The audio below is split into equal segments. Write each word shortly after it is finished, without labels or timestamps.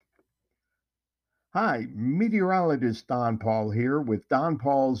Hi, meteorologist Don Paul here with Don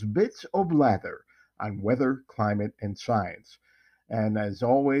Paul's Bits o' Blather on weather, climate, and science. And as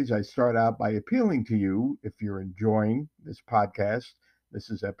always, I start out by appealing to you, if you're enjoying this podcast, this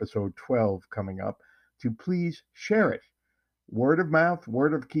is episode 12 coming up, to please share it. Word of mouth,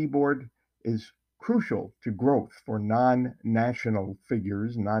 word of keyboard is crucial to growth for non national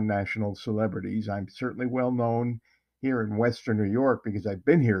figures, non national celebrities. I'm certainly well known here in Western New York because I've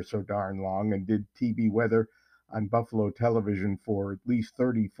been here so darn long and did TV weather on Buffalo television for at least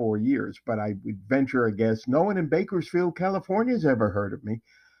 34 years. But I would venture a guess no one in Bakersfield, California has ever heard of me.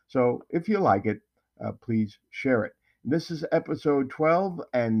 So if you like it, please share it. This is episode 12,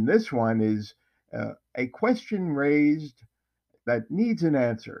 and this one is a question raised that needs an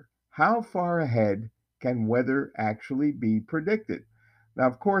answer. How far ahead can weather actually be predicted? Now,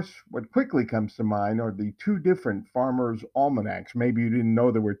 of course, what quickly comes to mind are the two different farmers' almanacs. Maybe you didn't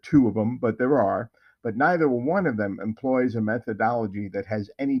know there were two of them, but there are. But neither one of them employs a methodology that has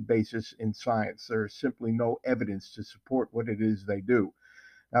any basis in science. There is simply no evidence to support what it is they do.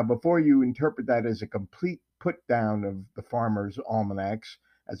 Now, before you interpret that as a complete put down of the farmers' almanacs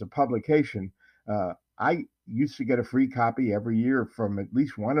as a publication, I used to get a free copy every year from at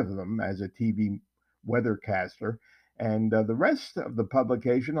least one of them as a TV weathercaster. And the rest of the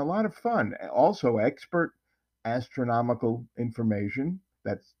publication, a lot of fun. Also, expert astronomical information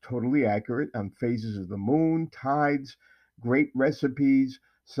that's totally accurate on phases of the moon, tides, great recipes,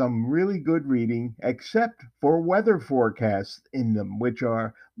 some really good reading, except for weather forecasts in them, which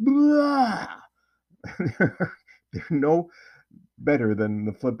are blah. They're no better than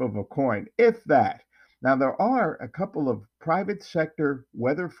the flip of a coin, if that. Now, there are a couple of private sector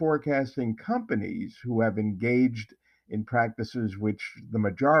weather forecasting companies who have engaged in practices which the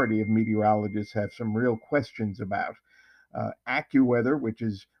majority of meteorologists have some real questions about. AccuWeather, which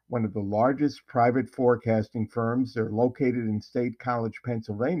is one of the largest private forecasting firms, they're located in State College,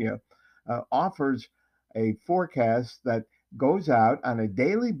 Pennsylvania, offers a forecast that goes out on a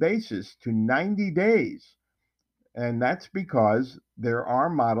daily basis to 90 days. And that's because there are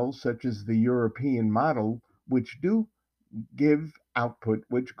models such as the European model, which do give output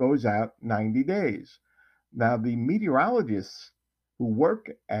which goes out 90 days. Now, the meteorologists who work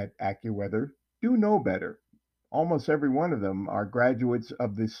at AccuWeather do know better. Almost every one of them are graduates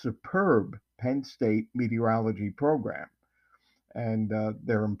of the superb Penn State meteorology program. And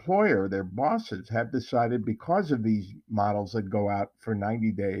their employer, their bosses, have decided because of these models that go out for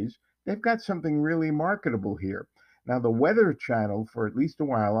 90 days, they've got something really marketable here. Now, the Weather Channel, for at least a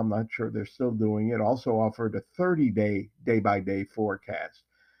while, I'm not sure they're still doing it, also offered a 30-day, day by day forecast.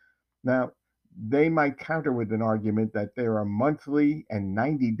 Now, they might counter with an argument that there are monthly and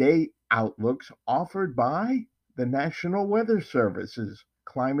 90-day outlooks offered by the National Weather Service's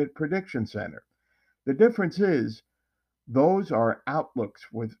Climate Prediction Center. The difference is those are outlooks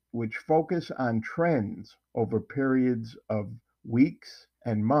which focus on trends over periods of weeks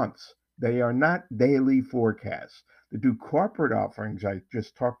and months. They are not daily forecasts. The two corporate offerings I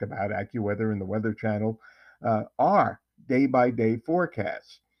just talked about, AccuWeather and the Weather Channel, are day by day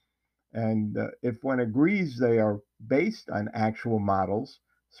forecasts. And if one agrees they are based on actual models,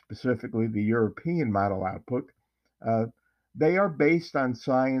 specifically the European model output, uh, they are based on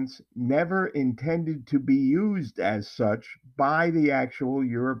science never intended to be used as such by the actual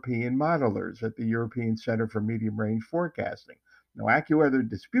European modelers at the European Center for Medium Range Forecasting. Now, AccuWeather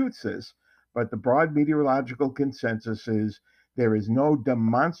disputes this, but the broad meteorological consensus is there is no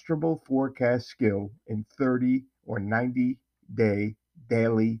demonstrable forecast skill in 30 or 90-day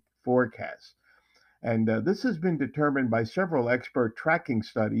daily forecasts. And this has been determined by several expert tracking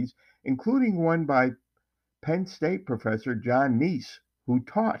studies, including one by Penn State professor John Neese, who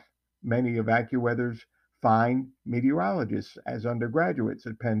taught many of AccuWeather's fine meteorologists as undergraduates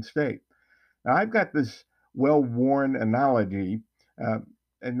at Penn State. Now, I've got this well worn analogy, uh,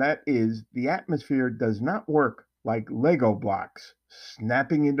 and that is the atmosphere does not work like Lego blocks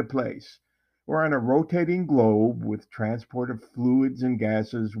snapping into place. We're on a rotating globe with transport of fluids and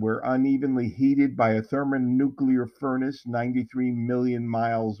gases. We're unevenly heated by a thermonuclear furnace 93 million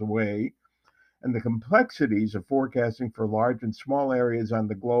miles away. And the complexities of forecasting for large and small areas on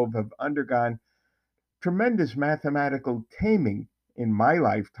the globe have undergone tremendous mathematical taming in my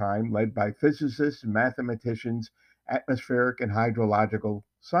lifetime, led by physicists, mathematicians, atmospheric and hydrological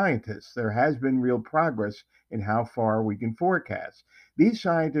scientists. There has been real progress in how far we can forecast. These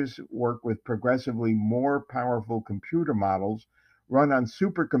scientists work with progressively more powerful computer models run on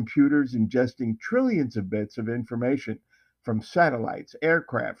supercomputers ingesting trillions of bits of information from satellites,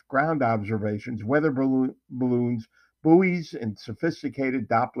 aircraft, ground observations, weather balloons, buoys, and sophisticated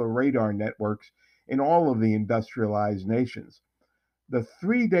Doppler radar networks in all of the industrialized nations. The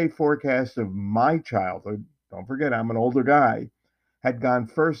 3 day forecast of my childhood, don't forget I'm an older guy, had gone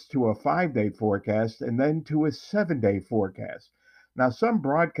first to a 5 day forecast and then to a 7 day forecast. Now, some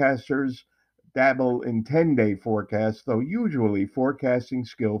broadcasters dabble in 10 day forecasts, though usually forecasting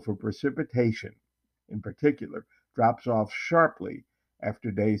skill for precipitation, in particular, drops off sharply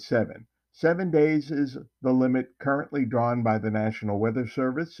after day 7. 7 days is the limit currently drawn by the National Weather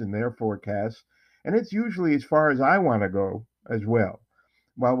Service in their forecasts, and it's usually as far as I want to go as well.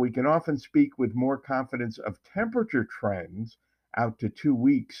 While we can often speak with more confidence of temperature trends out to 2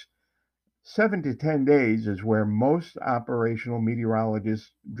 weeks, 7 to 10 days is where most operational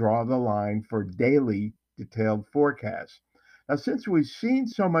meteorologists draw the line for daily detailed forecasts. Now, since we've seen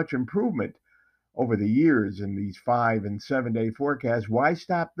so much improvement over the years in these 5 and 7 day forecasts, why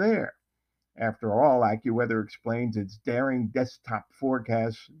stop there? After all, AccuWeather explains its daring desktop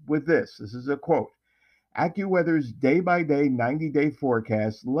forecast with this. This is a quote. AccuWeather's day-by-day 90-day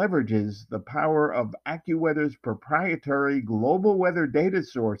forecast leverages the power of AccuWeather's proprietary global weather data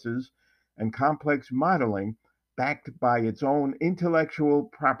sources and complex modeling backed by its own intellectual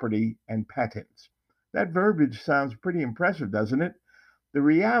property and patents. That verbiage sounds pretty impressive, doesn't it? The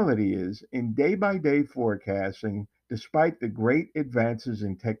reality is, in day-by-day forecasting, despite the great advances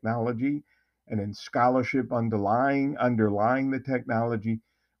in technology and in scholarship underlying the technology,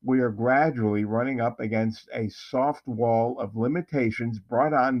 we are gradually running up against a soft wall of limitations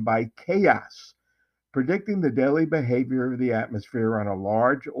brought on by chaos. Predicting the daily behavior of the atmosphere on a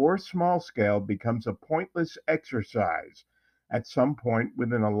large or small scale becomes a pointless exercise at some point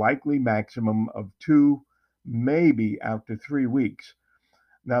within a likely maximum of 2, maybe out to 3 weeks.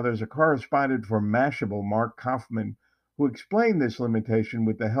 Now, there's a correspondent for Mashable, Mark Kaufman, who explained this limitation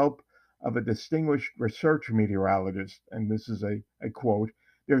with the help of a distinguished research meteorologist. And this is a quote.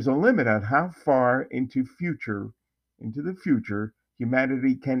 There's a limit on how far into the future,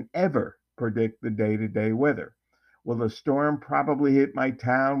 humanity can ever predict the day-to-day weather. Will a storm probably hit my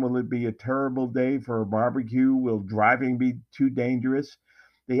town? Will it be a terrible day for a barbecue? Will driving be too dangerous?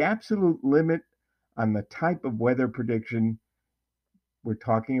 The absolute limit on the type of weather prediction we're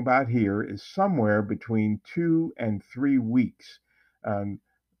talking about here is somewhere between 2 and 3 weeks. Um,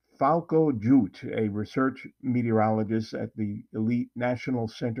 Falco Jute, a research meteorologist at the elite National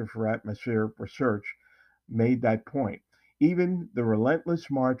Center for Atmospheric Research, made that point. Even the relentless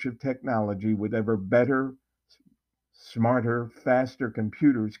march of technology with ever better, smarter, faster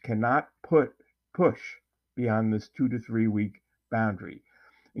computers cannot push beyond this 2 to 3 week boundary.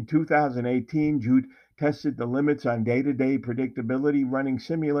 In 2018, Jude tested the limits on day to day predictability, running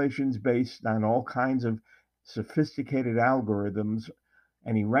simulations based on all kinds of sophisticated algorithms,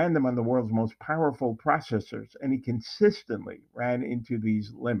 and he ran them on the world's most powerful processors, and he consistently ran into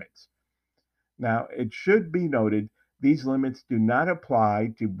these limits. Now, it should be noted these limits do not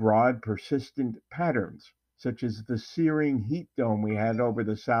apply to broad, persistent patterns, such as the searing heat dome we had over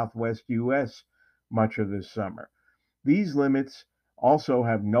the southwest U.S. much of this summer. These limits also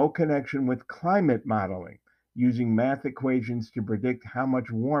have no connection with climate modeling, using math equations to predict how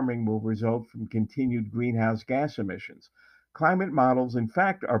much warming will result from continued greenhouse gas emissions. Climate models, in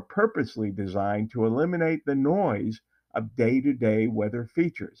fact, are purposely designed to eliminate the noise of day to day weather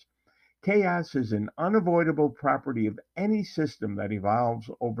features. Chaos is an unavoidable property of any system that evolves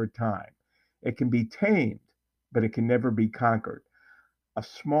over time. It can be tamed, but it can never be conquered. A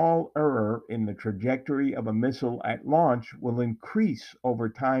small error in the trajectory of a missile at launch will increase over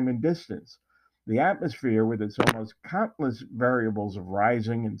time and distance. The atmosphere, with its almost countless variables of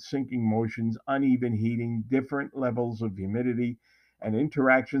rising and sinking motions, uneven heating, different levels of humidity, and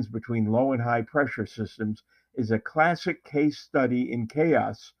interactions between low and high pressure systems, is a classic case study in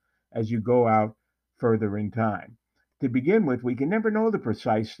chaos as you go out further in time. To begin with, we can never know the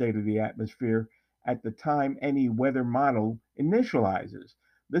precise state of the atmosphere at the time any weather model initializes.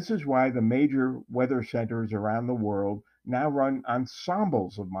 This is why the major weather centers around the world now run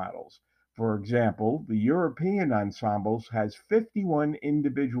ensembles of models. For example, the European ensembles has 51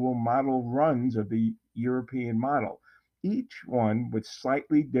 individual model runs of the European model, each one with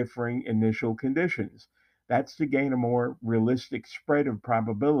slightly differing initial conditions. That's to gain a more realistic spread of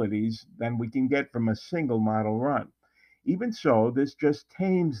probabilities than we can get from a single model run. Even so, this just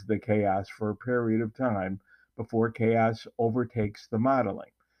tames the chaos for a period of time before chaos overtakes the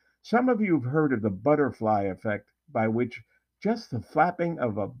modeling. Some of you have heard of the butterfly effect, by which just the flapping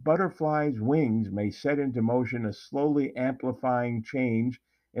of a butterfly's wings may set into motion a slowly amplifying change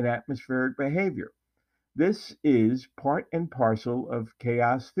in atmospheric behavior. This is part and parcel of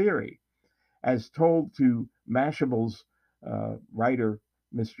chaos theory. As told to Mashable's writer,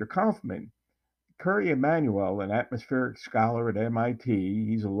 Mr. Kaufman, Curry Emanuel, an atmospheric scholar at MIT,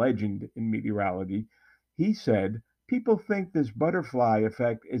 he's a legend in meteorology, he said, people think this butterfly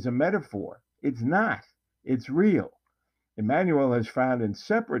effect is a metaphor. It's not, it's real. Emanuel has found in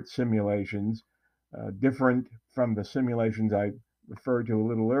separate simulations, different from the simulations I referred to a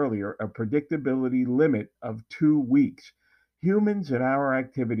little earlier, a predictability limit of 2 weeks. Humans and our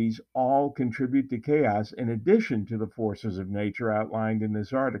activities all contribute to chaos in addition to the forces of nature outlined in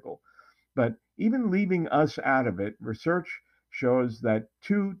this article. But even leaving us out of it, research shows that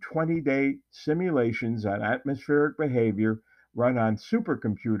two 20-day simulations on atmospheric behavior run on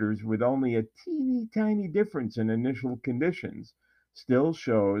supercomputers with only a teeny tiny difference in initial conditions still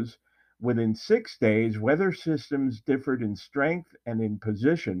shows within 6 days weather systems differed in strength and in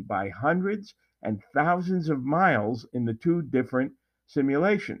position by hundreds and thousands of miles in the two different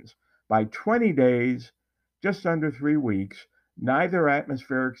simulations. By 20 days, just under 3 weeks, neither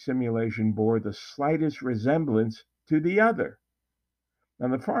atmospheric simulation bore the slightest resemblance to the other. Now,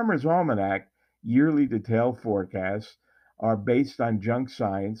 the Farmer's Almanac yearly detailed forecasts are based on junk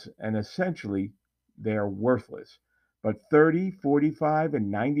science and essentially they are worthless. But 30, 45,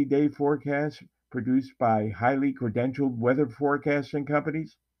 and 90-day forecasts produced by highly credentialed weather forecasting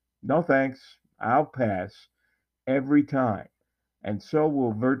companies? No thanks. I'll pass every time. And so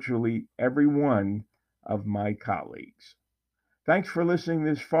will virtually every one of my colleagues. Thanks for listening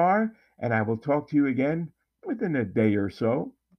this far, and I will talk to you again within a day or so.